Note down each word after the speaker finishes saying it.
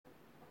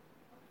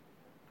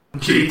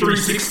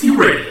J360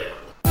 Radio.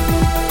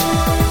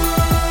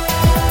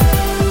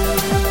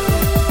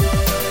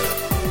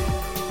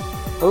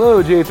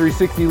 Hello,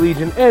 J360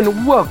 Legion,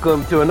 and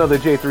welcome to another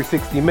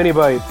J360 Mini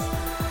Bites.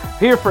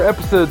 Here for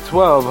episode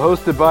 12,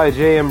 hosted by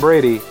J.M.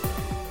 Brady.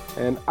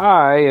 And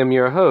I am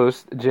your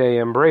host,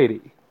 J.M.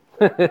 Brady.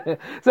 So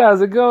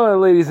how's it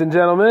going, ladies and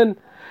gentlemen?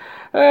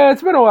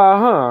 It's been a while,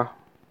 huh?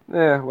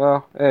 Yeah,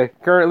 well, hey,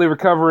 currently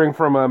recovering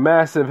from a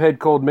massive head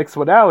cold mixed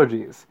with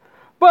allergies.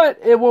 But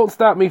it won't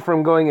stop me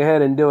from going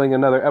ahead and doing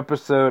another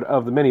episode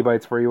of the Mini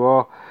Bites for you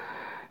all.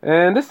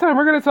 And this time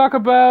we're going to talk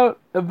about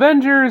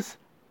Avengers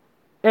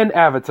and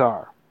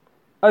Avatar.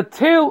 A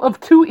tale of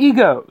two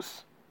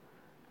egos.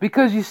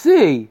 Because you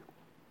see,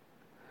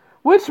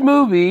 which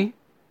movie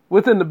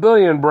within the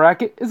billion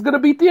bracket is going to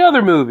beat the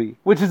other movie,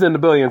 which is in the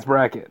billions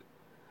bracket?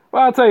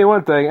 Well, I'll tell you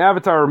one thing,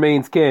 Avatar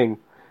remains king.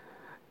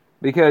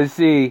 Because,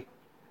 see,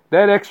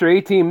 that extra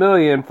 $18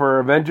 million for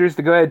Avengers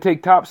to go ahead and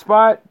take top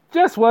spot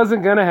just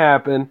wasn't going to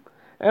happen.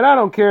 And I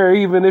don't care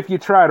even if you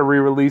try to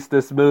re-release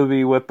this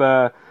movie with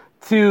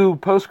two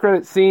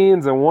post-credit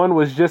scenes and one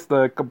was just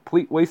a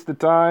complete waste of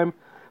time,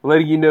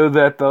 letting you know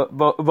that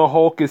the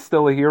Hulk is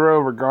still a hero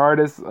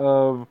regardless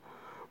of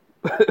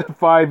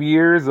 5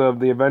 years of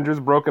the Avengers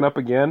broken up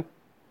again.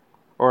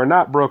 Or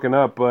not broken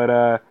up,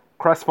 but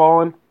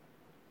crestfallen.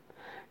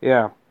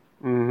 Yeah.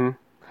 You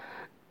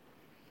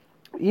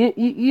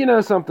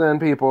know something,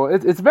 people.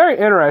 It's very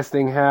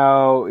interesting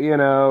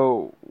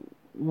how,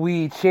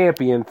 we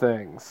champion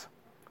things.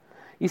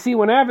 You see,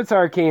 when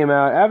Avatar came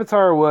out,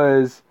 Avatar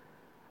was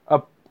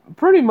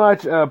pretty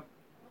much a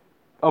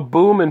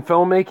boom in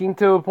filmmaking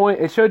to a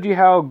point. It showed you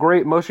how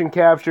great motion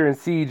capture and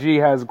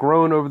CG has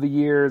grown over the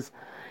years,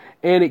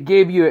 and it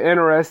gave you an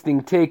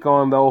interesting take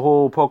on the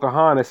whole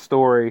Pocahontas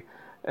story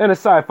in a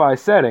sci-fi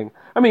setting.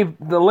 I mean,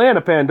 the land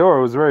of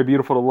Pandora was very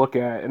beautiful to look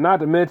at, and not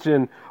to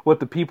mention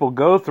what the people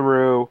go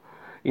through,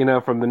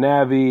 from the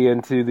Na'vi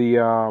into the,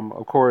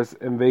 of course,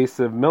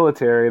 invasive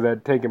military that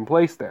had taken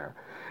place there.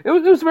 It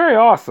was very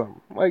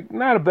awesome. Like,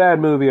 not a bad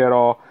movie at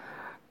all.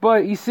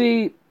 But, you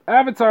see,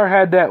 Avatar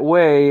had that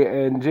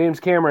way, and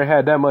James Cameron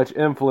had that much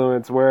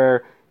influence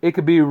where it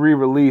could be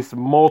re-released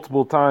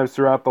multiple times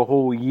throughout the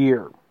whole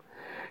year.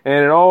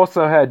 And it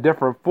also had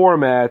different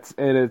formats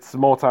in its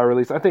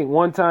multi-release. I think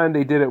one time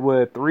they did it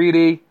with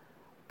 3D.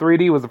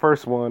 3D was the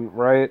first one,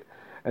 right?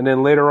 And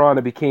then later on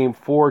it became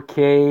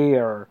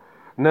 4K or...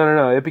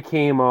 No. It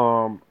became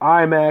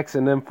IMAX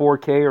and then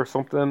 4K or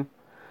something.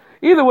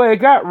 Either way, it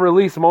got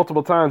released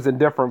multiple times in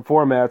different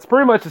formats.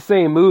 Pretty much the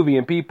same movie,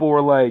 and people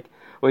were like,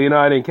 well,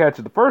 I didn't catch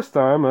it the first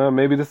time.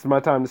 Maybe this is my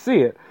time to see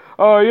it.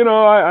 Oh,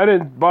 I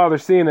didn't bother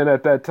seeing it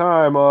at that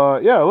time.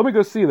 Yeah, let me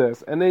go see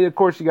this. And then, of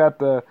course, you got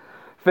the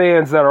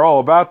fans that are all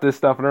about this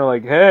stuff, and they're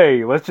like,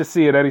 hey, let's just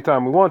see it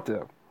anytime we want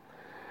to.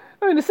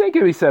 I mean, the same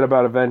can be said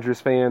about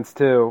Avengers fans,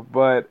 too.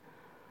 But,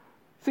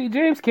 see,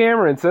 James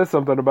Cameron says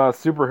something about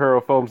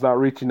superhero films not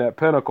reaching that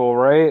pinnacle,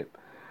 right?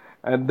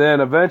 And then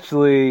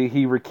eventually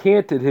he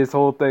recanted his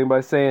whole thing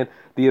by saying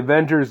the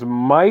Avengers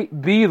might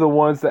be the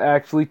ones that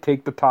actually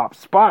take the top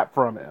spot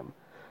from him.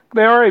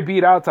 They already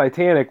beat out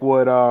Titanic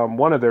with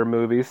one of their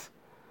movies,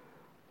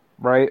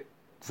 right?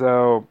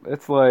 So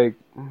it's like,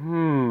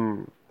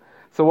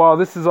 So while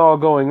this is all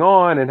going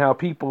on and how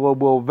people will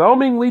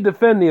overwhelmingly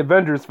defend the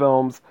Avengers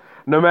films,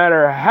 no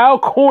matter how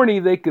corny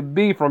they could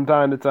be from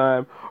time to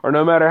time, or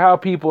no matter how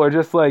people are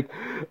just like,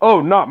 oh,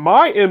 not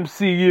my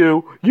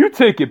MCU, you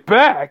take it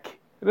back.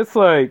 And it's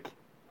like,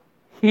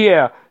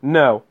 yeah,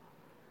 no.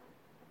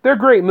 They're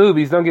great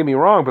movies, don't get me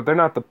wrong, but they're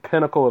not the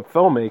pinnacle of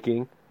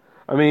filmmaking.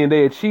 I mean,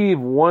 they achieve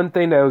one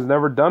thing that was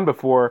never done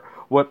before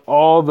with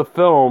all the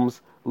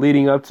films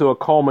leading up to a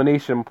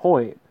culmination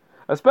point.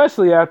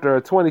 Especially after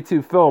a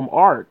 22-film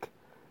arc.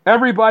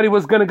 Everybody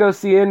was going to go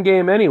see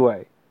Endgame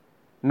anyway.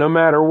 No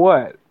matter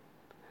what.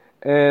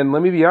 And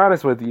let me be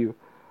honest with you.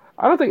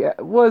 I don't think...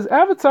 Was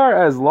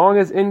Avatar as long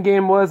as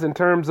Endgame was in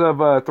terms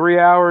of 3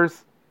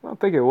 hours? I don't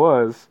think it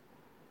was.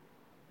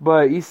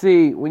 But you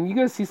see, when you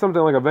guys see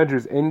something like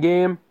Avengers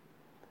Endgame,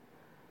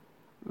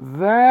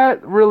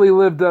 that really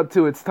lived up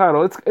to its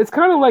title. It's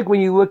kind of like when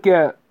you look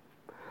at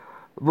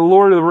The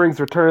Lord of the Rings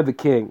Return of the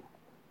King.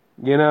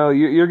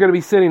 You're going to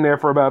be sitting there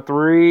for about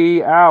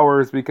 3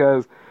 hours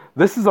because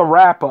this is a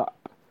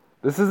wrap-up.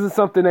 This isn't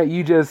something that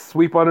you just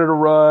sweep under the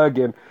rug,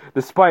 and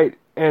despite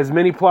as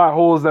many plot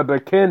holes that there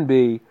can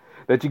be,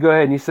 that you go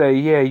ahead and you say,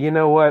 yeah, you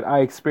know what, I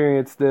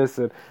experienced this,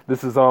 and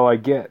this is all I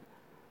get.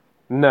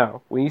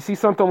 No. When you see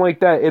something like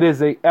that, it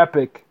is an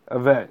epic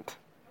event.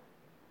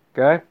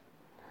 Okay?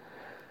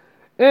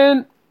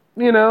 And,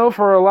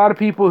 for a lot of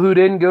people who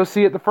didn't go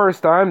see it the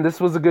first time, this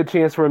was a good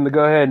chance for them to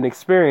go ahead and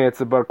experience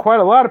it. But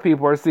quite a lot of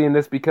people are seeing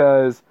this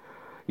because,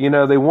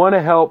 they want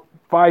to help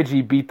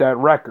Feige beat that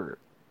record.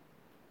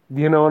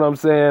 You know what I'm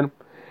saying?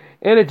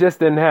 And it just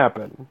didn't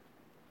happen.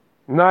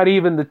 Not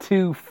even the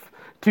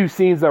two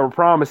scenes that were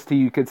promised to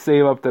you could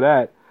save up to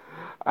that.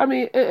 I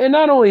mean, and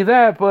not only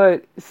that,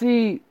 but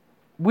see,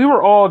 we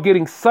were all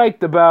getting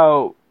psyched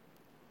about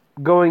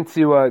going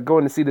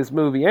to see this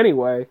movie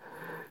anyway,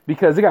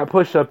 because it got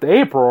pushed up to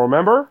April,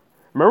 remember?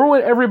 Remember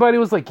when everybody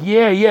was like,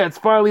 yeah, it's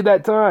finally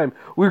that time.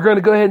 We're going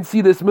to go ahead and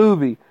see this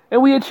movie.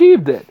 And we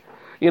achieved it.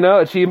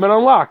 Achievement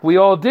unlocked. We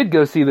all did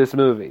go see this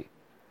movie.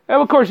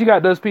 And of course, you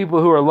got those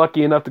people who are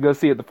lucky enough to go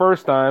see it the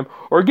first time,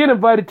 or get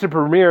invited to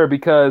premiere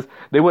because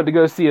they went to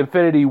go see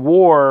Infinity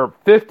War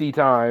 50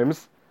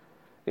 times.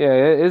 Yeah,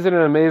 isn't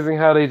it amazing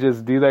how they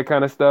just do that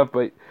kind of stuff?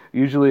 But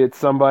usually it's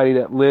somebody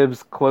that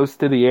lives close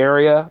to the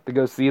area to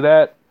go see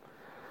that.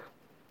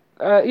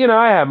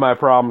 I have my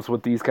problems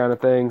with these kind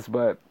of things,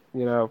 but,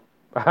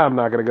 I'm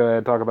not going to go ahead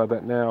and talk about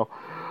that now.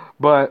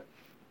 But,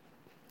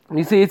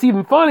 you see, it's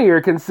even funnier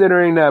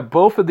considering that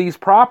both of these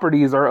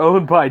properties are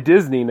owned by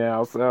Disney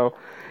now, so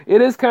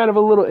it is kind of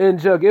a little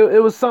in-joke. It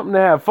was something to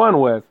have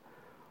fun with.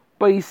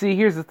 But you see,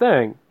 here's the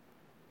thing.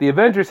 The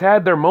Avengers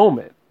had their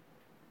moment.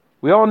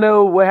 We all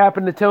know what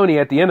happened to Tony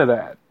at the end of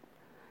that.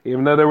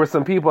 Even though there were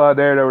some people out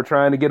there that were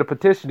trying to get a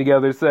petition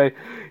together to say,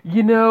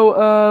 we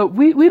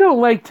don't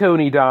like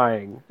Tony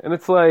dying. And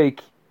it's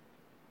like,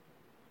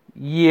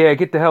 yeah,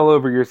 get the hell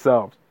over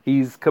yourselves.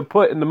 He's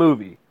kaput in the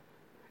movie.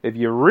 If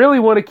you really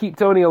want to keep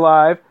Tony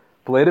alive,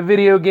 play the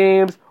video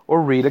games or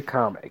read a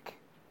comic.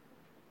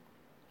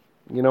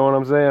 You know what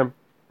I'm saying?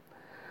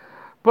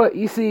 But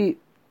you see,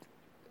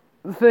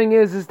 the thing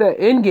is that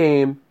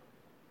Endgame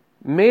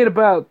made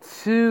about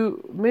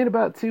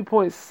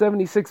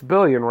 2.76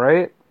 billion,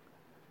 right?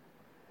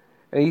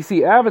 And you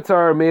see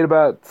Avatar made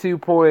about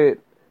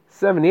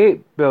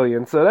 2.78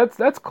 billion. So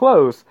that's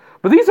close.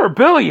 But these are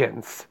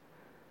billions.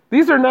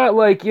 These are not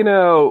like, you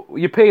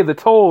pay the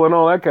toll and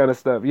all that kind of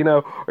stuff,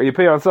 or you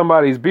pay on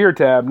somebody's beer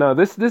tab. No,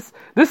 this is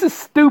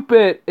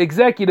stupid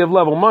executive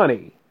level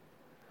money.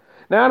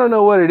 Now, I don't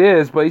know what it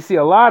is, but you see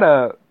a lot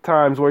of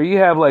times where you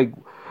have like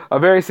a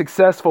very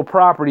successful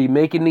property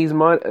making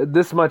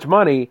this much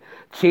money,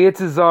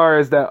 chances are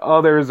is that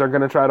others are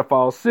going to try to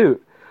follow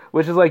suit.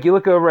 Which is like you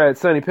look over at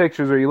Sony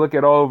Pictures or you look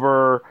at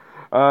over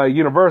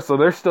Universal,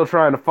 they're still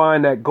trying to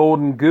find that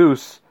golden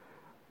goose,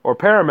 or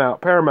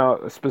Paramount,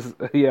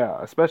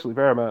 especially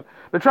Paramount.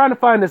 They're trying to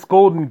find this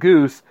golden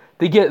goose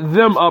to get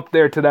them up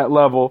there to that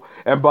level,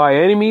 and by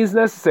any means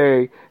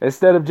necessary,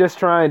 instead of just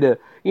trying to,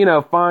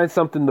 find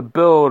something to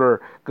build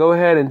or go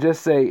ahead and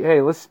just say, hey,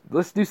 let's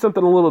do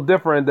something a little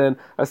different than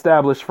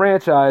established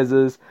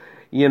franchises,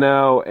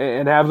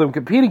 and have them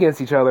compete against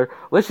each other.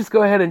 Let's just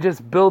go ahead and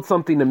just build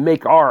something to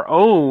make our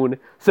own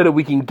so that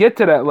we can get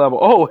to that level.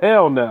 Oh,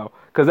 hell no,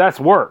 because that's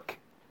work.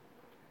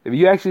 If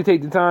you actually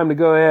take the time to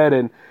go ahead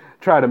and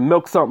try to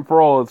milk something for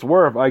all it's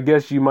worth, I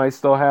guess you might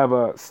still have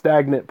a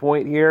stagnant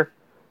point here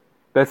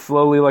that's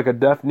slowly like a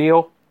death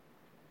knell.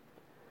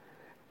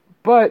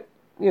 But,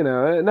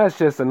 and that's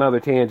just another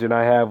tangent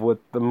I have with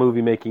the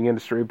movie making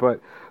industry. But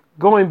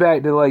going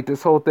back to like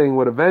this whole thing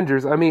with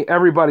Avengers, I mean,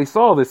 everybody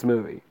saw this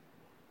movie.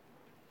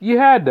 You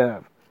had to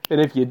have.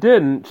 And if you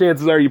didn't,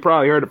 chances are you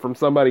probably heard it from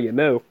somebody you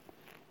know.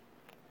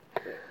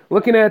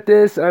 Looking at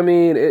this, I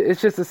mean,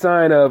 it's just a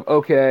sign of,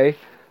 okay,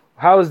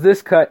 how is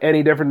this cut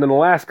any different than the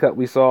last cut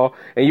we saw?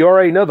 And you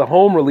already know the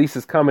home release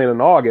is coming in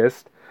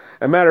August.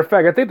 As a matter of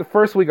fact, I think the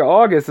first week of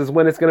August is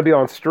when it's going to be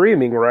on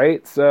streaming,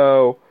 right?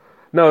 So,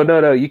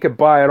 no, you could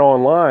buy it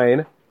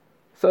online.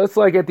 So it's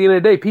like at the end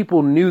of the day,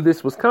 people knew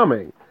this was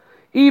coming.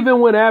 Even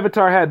when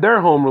Avatar had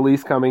their home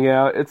release coming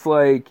out, it's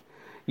like,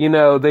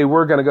 they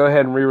were going to go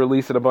ahead and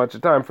re-release it a bunch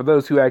of time for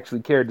those who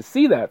actually cared to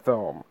see that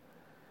film.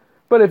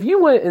 But if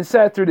you went and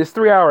sat through this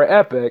 3-hour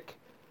epic,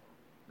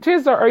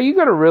 chances are you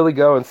going to really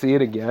go and see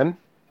it again?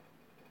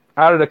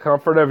 Out of the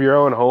comfort of your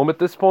own home at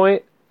this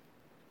point?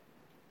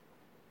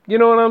 You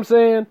know what I'm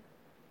saying?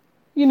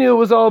 You knew it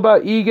was all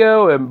about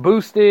ego and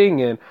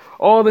boosting and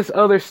all this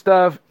other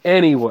stuff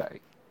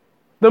anyway.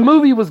 The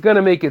movie was going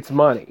to make its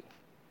money.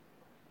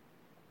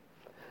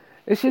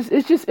 It's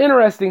just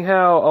interesting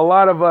how a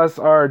lot of us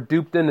are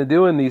duped into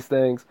doing these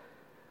things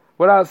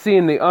without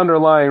seeing the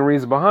underlying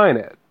reason behind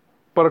it.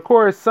 But of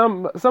course,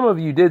 some of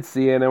you did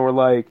see it and were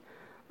like,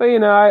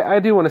 well, I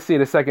do want to see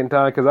it a second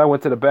time because I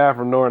went to the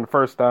bathroom during the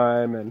first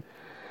time. And,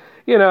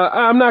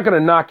 I'm not going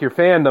to knock your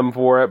fandom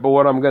for it. But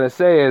what I'm going to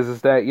say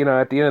is that,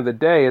 at the end of the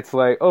day, it's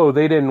like, oh,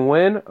 they didn't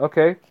win?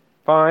 Okay,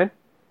 fine.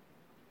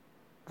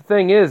 The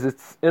thing is,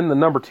 it's in the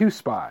number 2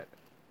 spot.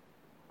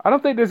 I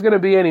don't think there's going to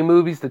be any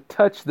movies to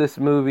touch this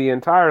movie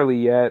entirely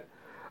yet,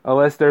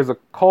 unless there's a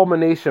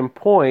culmination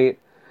point.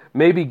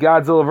 Maybe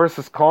Godzilla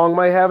vs. Kong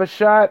might have a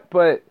shot,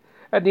 but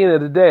at the end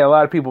of the day, a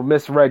lot of people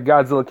misread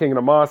Godzilla King of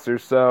the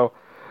Monsters, so,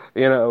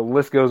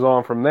 list goes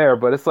on from there.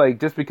 But it's like,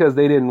 just because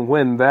they didn't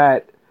win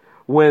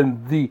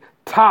the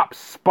top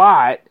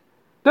spot,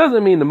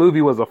 doesn't mean the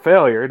movie was a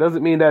failure. It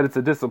doesn't mean that it's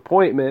a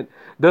disappointment.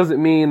 Doesn't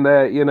mean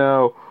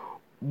that,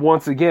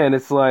 once again,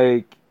 it's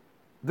like,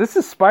 this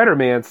is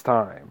Spider-Man's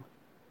time.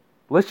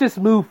 Let's just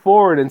move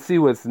forward and see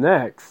what's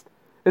next.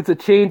 It's a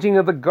changing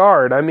of the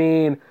guard. I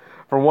mean,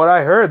 from what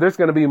I heard, there's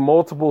going to be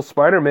multiple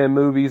Spider-Man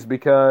movies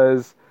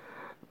because,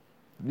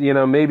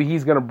 maybe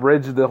he's going to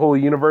bridge the whole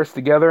universe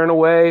together in a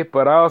way.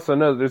 But I also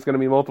know that there's going to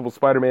be multiple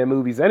Spider-Man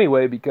movies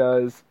anyway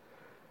because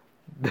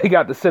they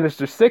got the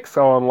Sinister Six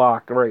on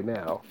lock right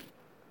now.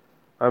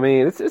 I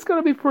mean, it's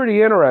going to be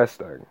pretty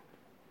interesting.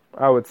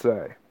 I would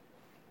say.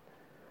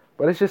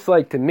 But it's just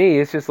like, to me,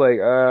 it's just like,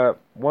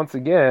 once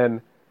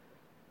again,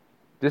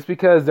 just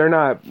because they're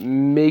not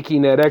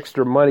making that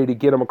extra money to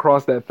get them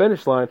across that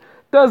finish line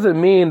doesn't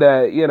mean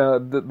that,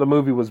 the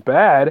movie was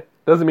bad.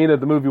 Doesn't mean that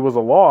the movie was a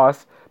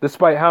loss,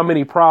 despite how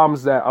many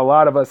problems that a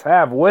lot of us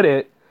have with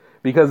it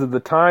because of the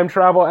time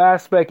travel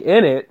aspect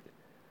in it.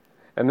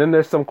 And then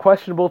there's some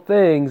questionable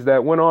things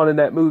that went on in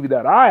that movie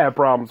that I have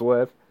problems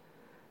with.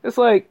 It's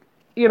like,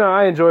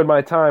 I enjoyed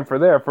my time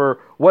for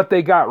what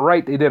they got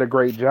right. They did a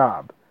great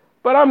job.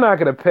 But I'm not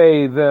going to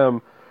pay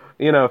them,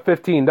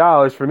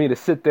 $15 for me to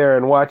sit there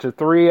and watch a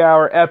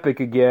 3-hour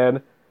epic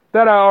again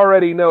that I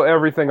already know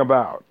everything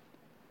about.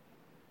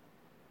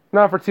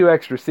 Not for 2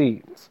 extra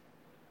scenes.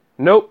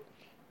 Nope.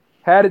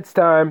 Had its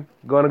time.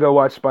 Going to go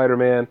watch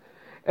Spider-Man.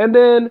 And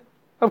then,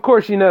 of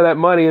course, that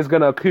money is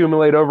going to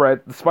accumulate over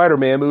at the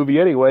Spider-Man movie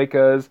anyway,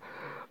 because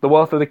the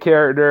wealth of the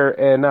character,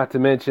 and not to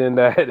mention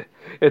that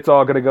it's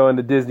all going to go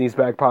into Disney's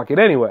back pocket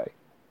anyway.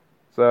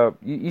 So,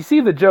 you see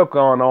the joke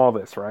on all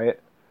this, right?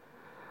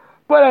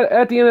 But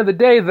at the end of the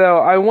day, though,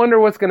 I wonder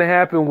what's going to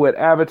happen with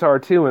Avatar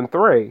 2 and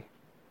 3.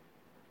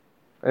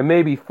 And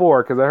maybe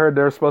 4, because I heard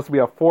there's supposed to be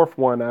a 4th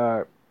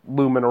one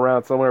looming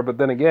around somewhere. But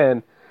then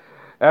again,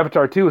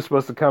 Avatar 2 is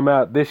supposed to come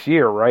out this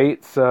year,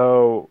 right?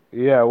 So,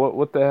 yeah,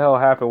 what the hell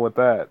happened with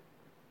that?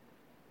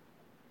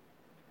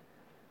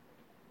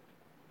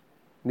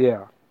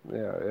 Yeah.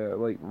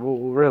 Like, well,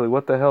 really,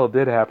 what the hell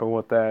did happen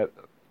with that?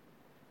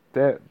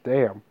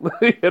 Damn.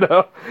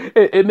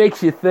 It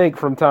makes you think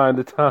from time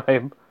to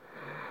time.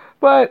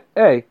 But,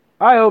 hey,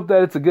 I hope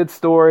that it's a good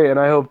story, and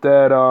I hope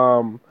that,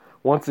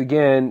 once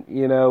again,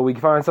 we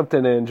find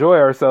something to enjoy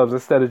ourselves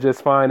instead of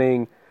just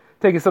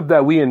taking something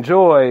that we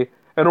enjoy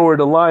in order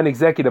to line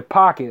executive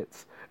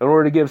pockets, in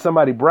order to give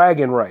somebody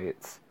bragging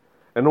rights,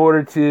 in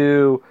order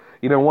to,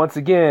 once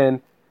again,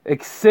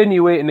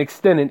 extenuate and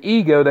extend an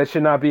ego that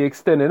should not be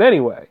extended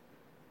anyway.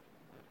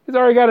 He's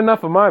already got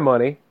enough of my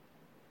money.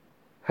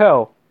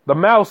 Hell, the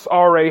mouse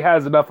already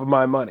has enough of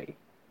my money.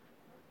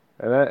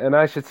 And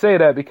I should say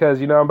that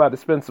because, I'm about to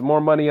spend some more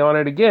money on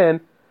it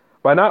again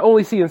by not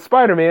only seeing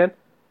Spider-Man,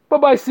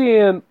 but by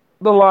seeing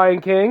The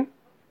Lion King.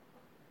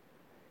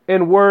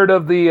 And word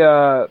of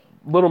the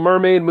Little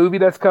Mermaid movie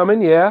that's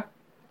coming, yeah.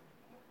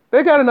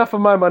 They got enough of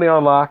my money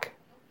on lock.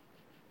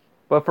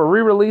 But for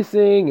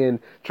re-releasing and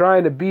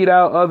trying to beat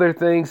out other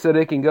things so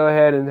they can go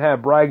ahead and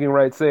have bragging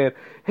rights saying,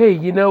 hey,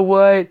 you know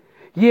what?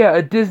 Yeah,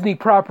 a Disney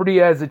property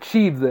has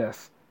achieved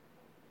this.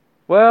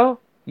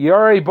 Well, you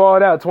already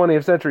bought out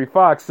 20th Century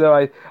Fox,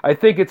 so I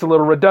think it's a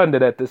little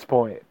redundant at this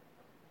point.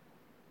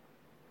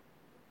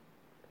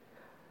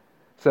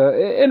 So,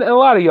 and a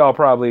lot of y'all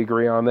probably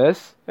agree on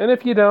this. And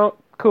if you don't,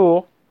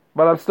 cool.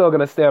 But I'm still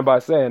going to stand by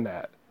saying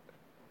that.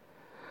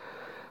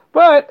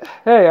 But,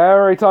 hey, I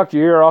already talked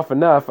your ear off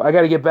enough. I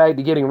got to get back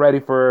to getting ready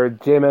for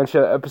J-Man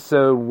Show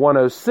episode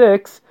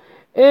 106.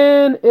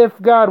 And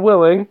if God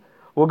willing,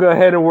 we'll go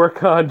ahead and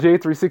work on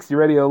J360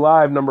 Radio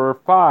Live number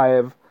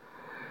 5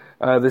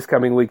 this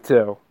coming week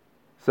too.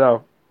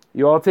 So,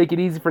 you all take it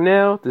easy for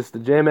now. This is the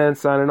J-Man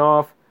signing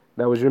off.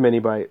 That was your mini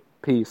bite.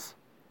 Peace.